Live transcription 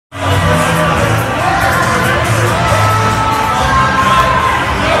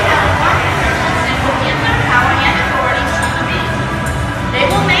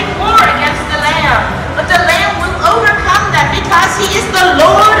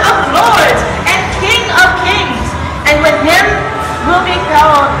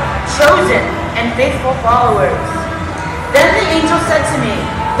chosen and faithful followers. Then the angel said to me,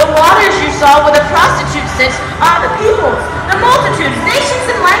 the waters you saw where the prostitute sits are the peoples, the multitudes, nations,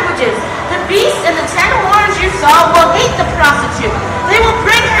 and languages. The beast and the 10 horns you saw will hate the prostitute. They will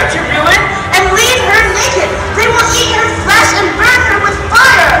bring her to ruin and leave her naked. They will eat her flesh and burn her with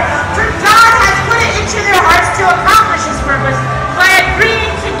fire. For God has put it into their hearts to accomplish his purpose by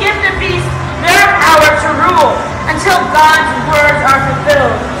agreeing to give the beast their power to rule until God's words are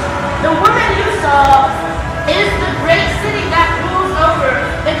fulfilled. The woman you saw is the great city that rules over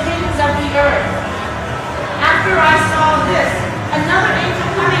the kings of the earth. After I saw this, another angel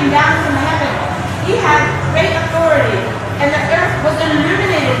coming down from heaven. He had great authority, and the earth was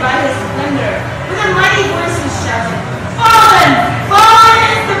illuminated by his splendor. With a mighty voice he shouted, Fallen! Fallen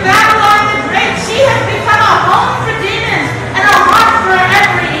is the Babylon the Great! She has become a home for demons, and a haunt for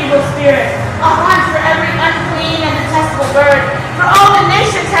every evil spirit, a haunt for every unclean and detestable bird. For all the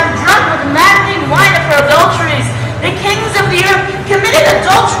nations have drunk with maddening wine of her adulteries. The kings of the earth committed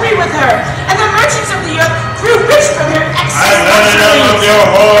adultery with her, and the merchants of the earth grew rich from their excess I've had enough of your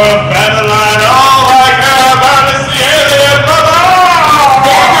whore Babylon. All I care about is the alien mother.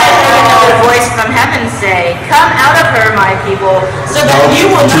 Then I heard another voice from heaven say, Come out of her, my people, so that you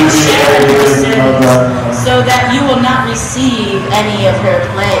will not share in her sins, so that you will not receive any of her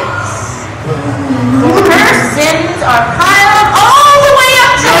plagues. For her sins are piled all the way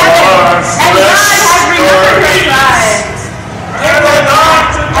up to heaven, and God has remembered her crimes. Therefore,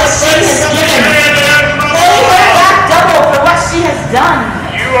 as she has given, pay her back double for what she has done.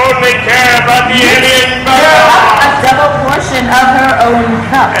 You only care about the alien Pour mother. up a double portion of her own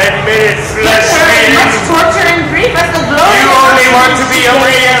cup. Admit it, Give flesh her as man. much torture and grief as the glory You of only her want to sins be she a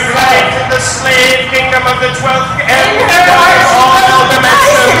ray gave of light in the slave kingdom of the 12th In and her heart she all knows the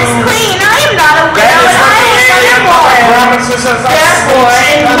Christ is clean. I am not a widow, That is and what I the am alien not mother born. promises us. Therefore,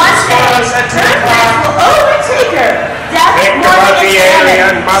 in one day, her death will overtake her. Death, Think mourning, about and the famine.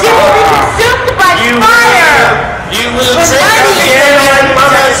 alien mother. She will be consumed by fire. You will For drink of mighty the is the alien Lord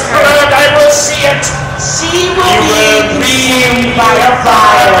mother's protector. blood. I will see it. She will You be will consumed be by a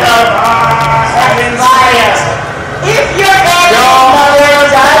fire. Fire. If your alien mother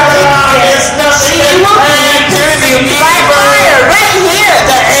does exist, she will be consumed by fire. Right here.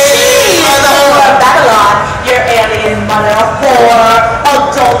 She is the whore of Babylon. Your alien mother, whore,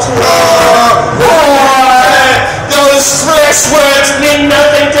 adulterer, whore. Those flesh words mean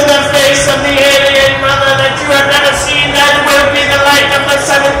nothing to the face of the alien mother that you have never seen. That will be the light of the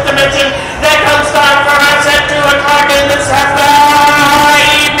 7th dimension that comes down for us at 2 o'clock in this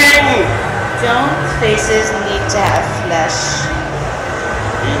evening. Don't faces need to have flesh?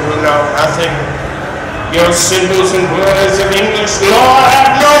 You know nothing. Your symbols and words of English law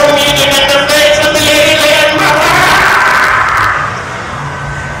have no meaning in the face of the alien mother.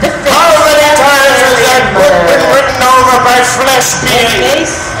 How many times has that book been written over by flesh The being?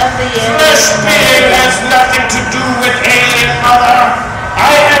 face of the Flesh being alien has nothing to do with alien mother.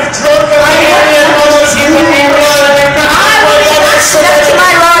 I have drunken the alien mother's human blood. I will be accept to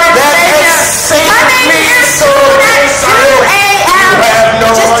my Lord and Savior. Coming here soon at 2 a.m. You have no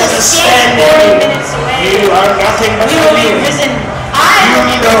Just escape 40 understanding. minutes away. You are nothing but We a will be being. risen. I will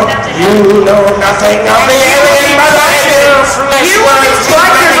be accepted. You know nothing of the alien mother. Your flesh You will be words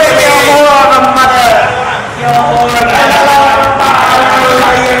tortured with your whore of a mother. Your whore of a mother.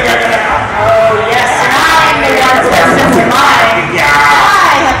 Oh yes, and I'm the one who has sent to mine.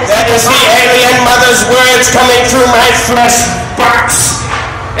 I have the That is the alien mother's words coming through my flesh box.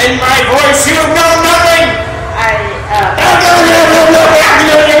 In my voice, you know nothing.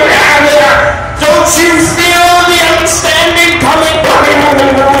 Don't you feel the understanding coming?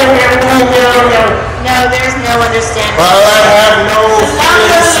 No, there's no understanding. Well, I have no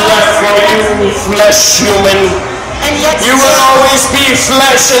feelings left for you, flesh human. And yet You will always be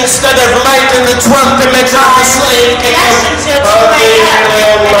flesh instead of light in the 12th dimension of the slave kingdom of the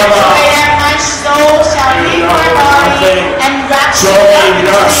alien mother. My soul shall leave my body and rapture into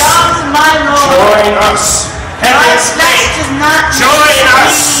the arms of my Lord. Join us. My Heaven's flesh late. does not Join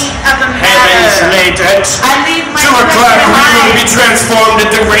us. need of the Heaven's matter. late at I leave my 2 o'clock. flesh We will be behind. transformed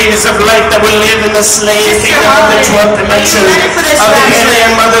into rays of light that will live in the slave kingdom of the 12th dimension of the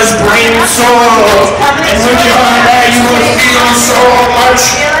alien mother's brain soul. And when you are there, you will feel so much.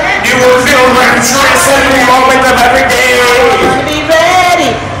 You will feel rapturous every moment of every day. I'm be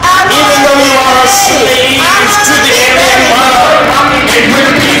ready. Even though you are a slave to the alien mother, it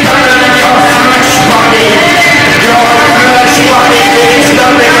will be better than your flesh body. Your flesh body means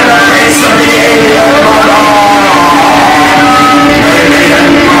nothing in the face of the alien mother.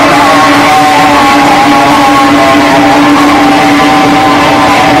 Alien mother.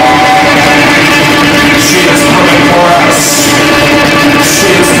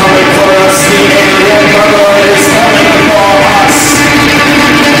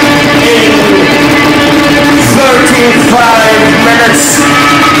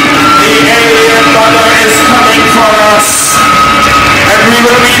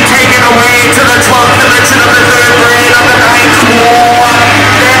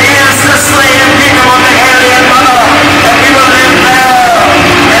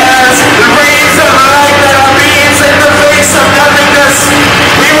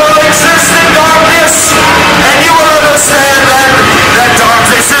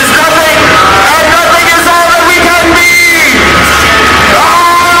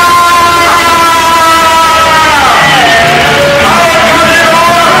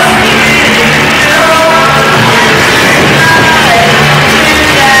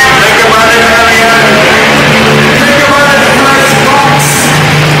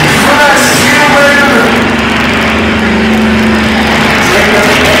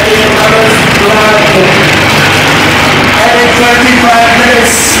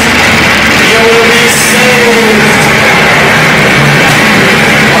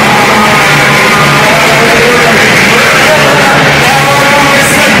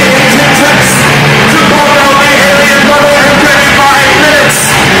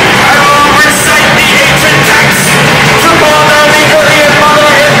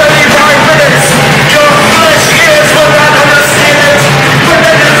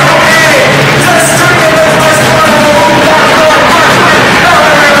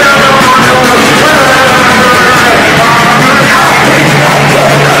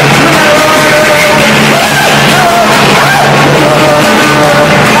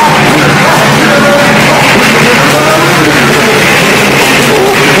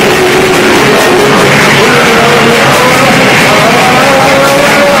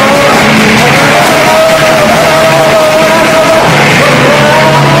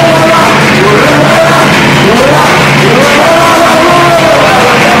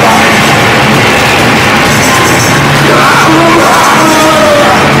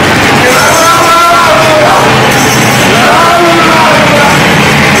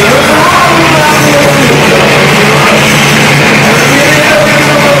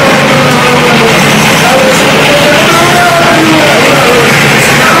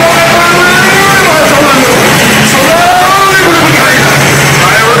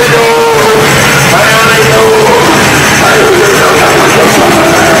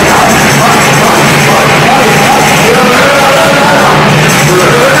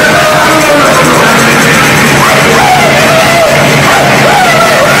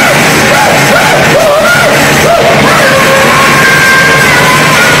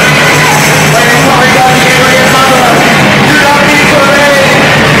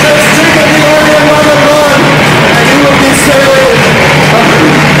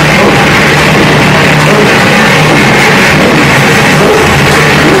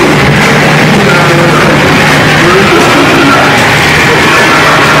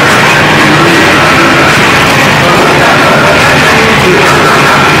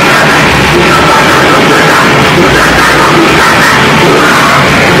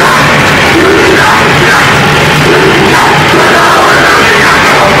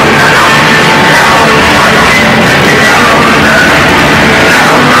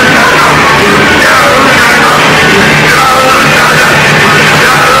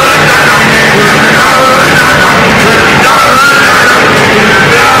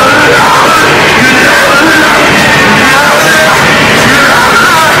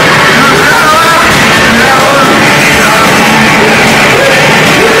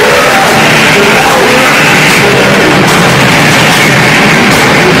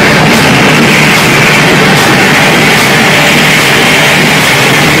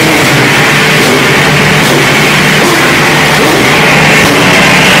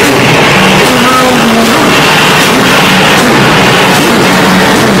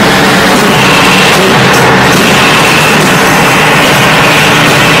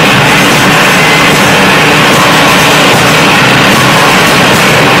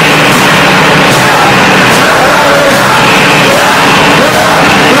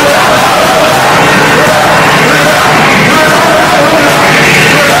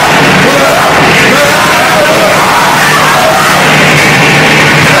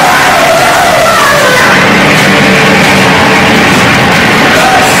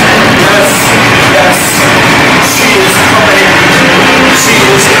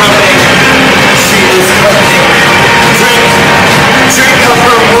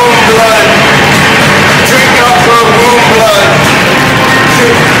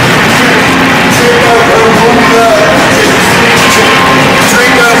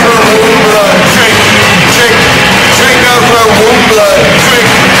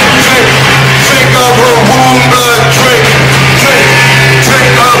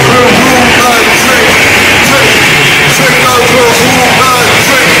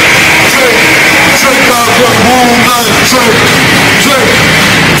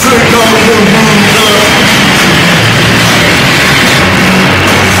 Okay.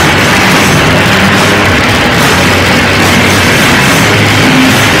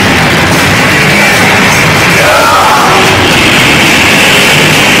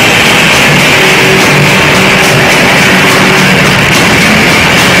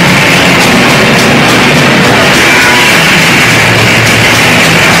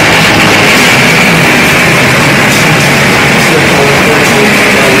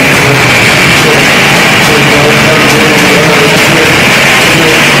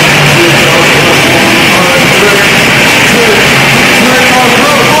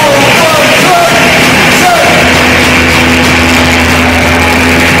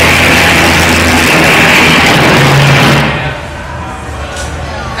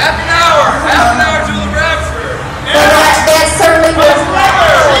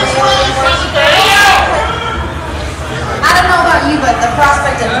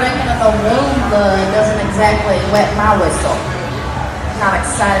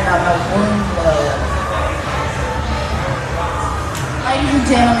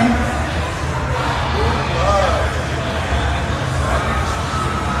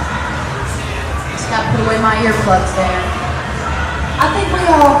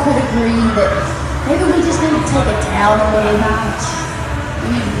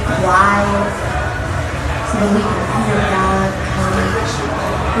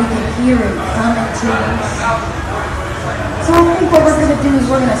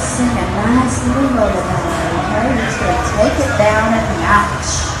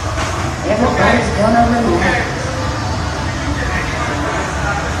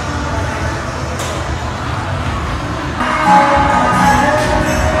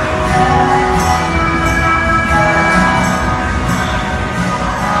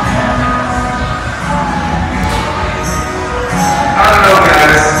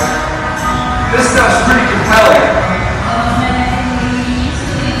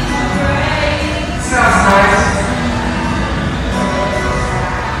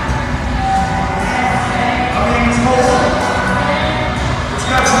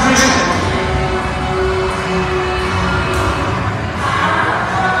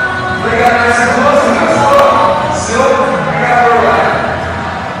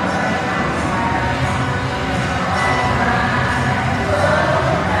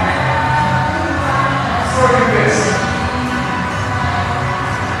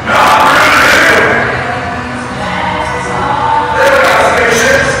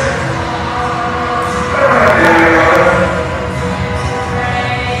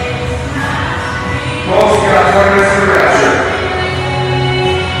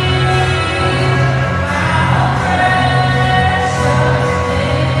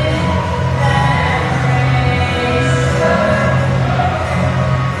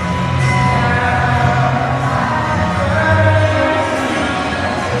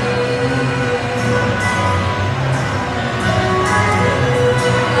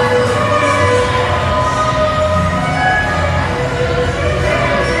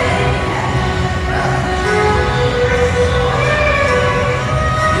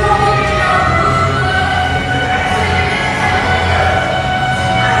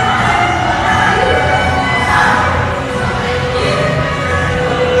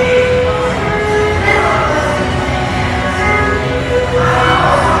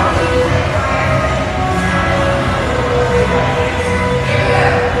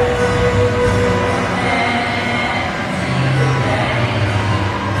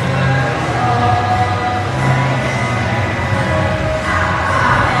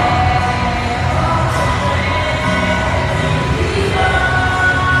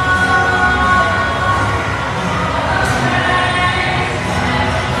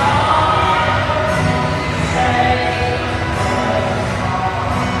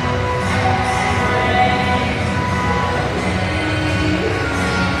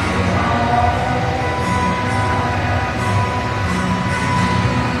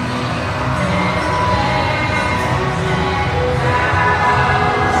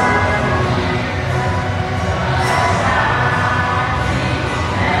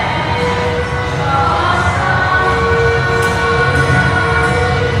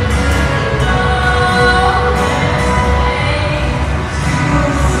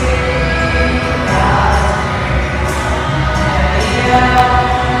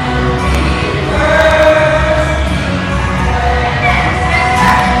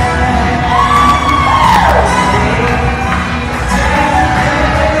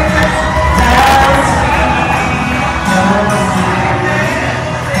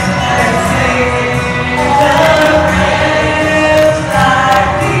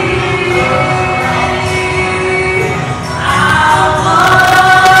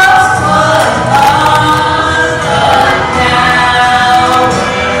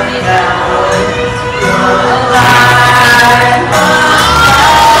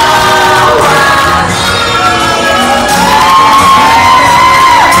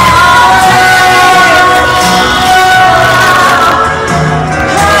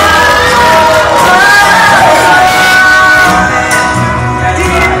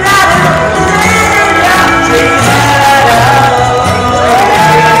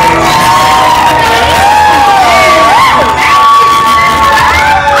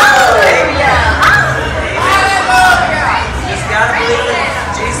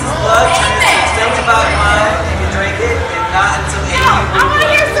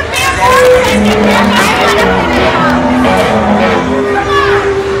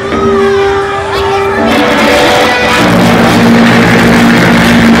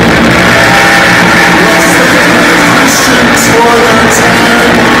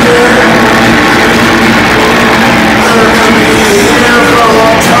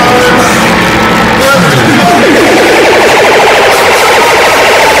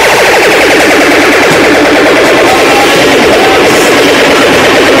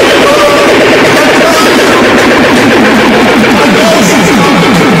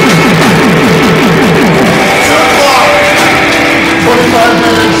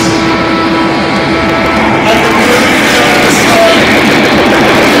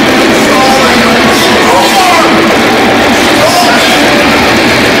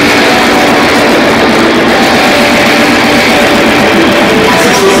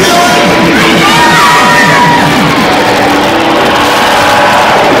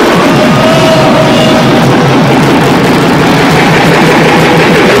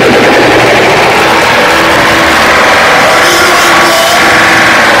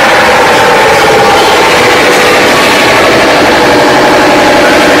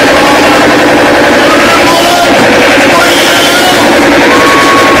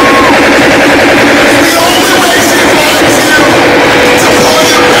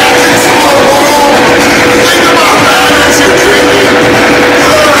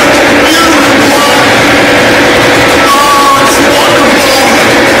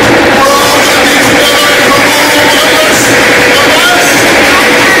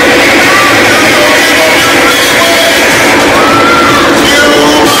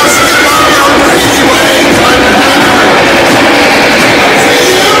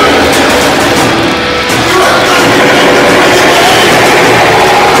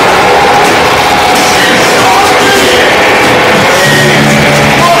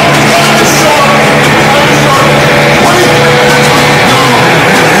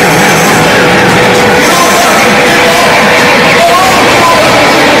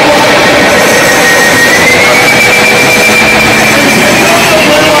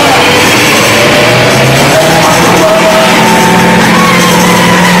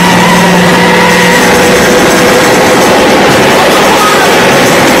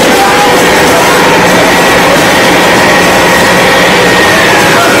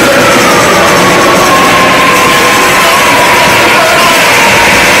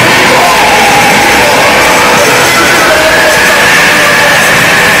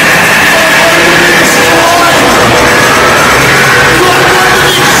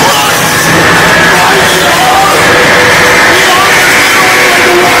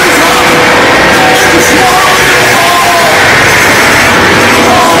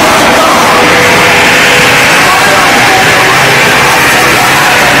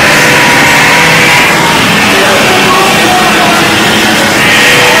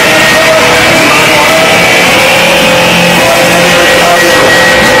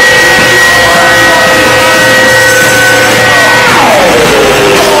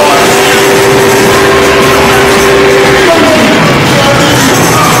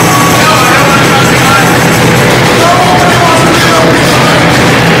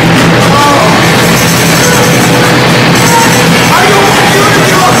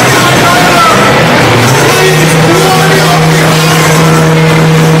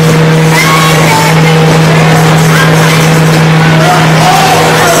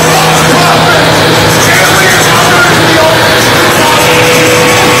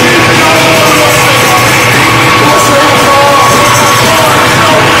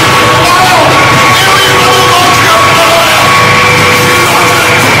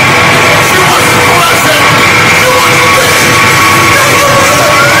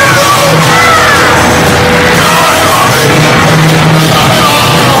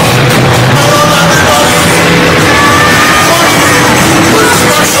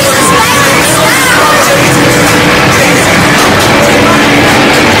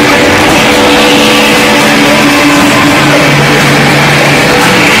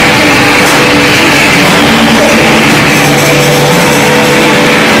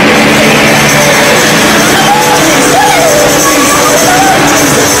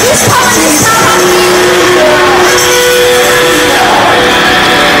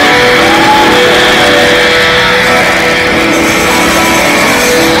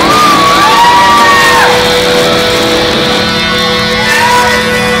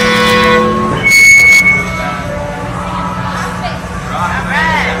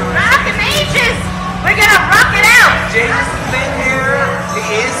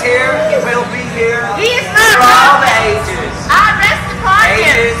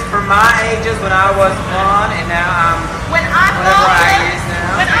 my ages when I was 1, and now I'm When I'm whenever I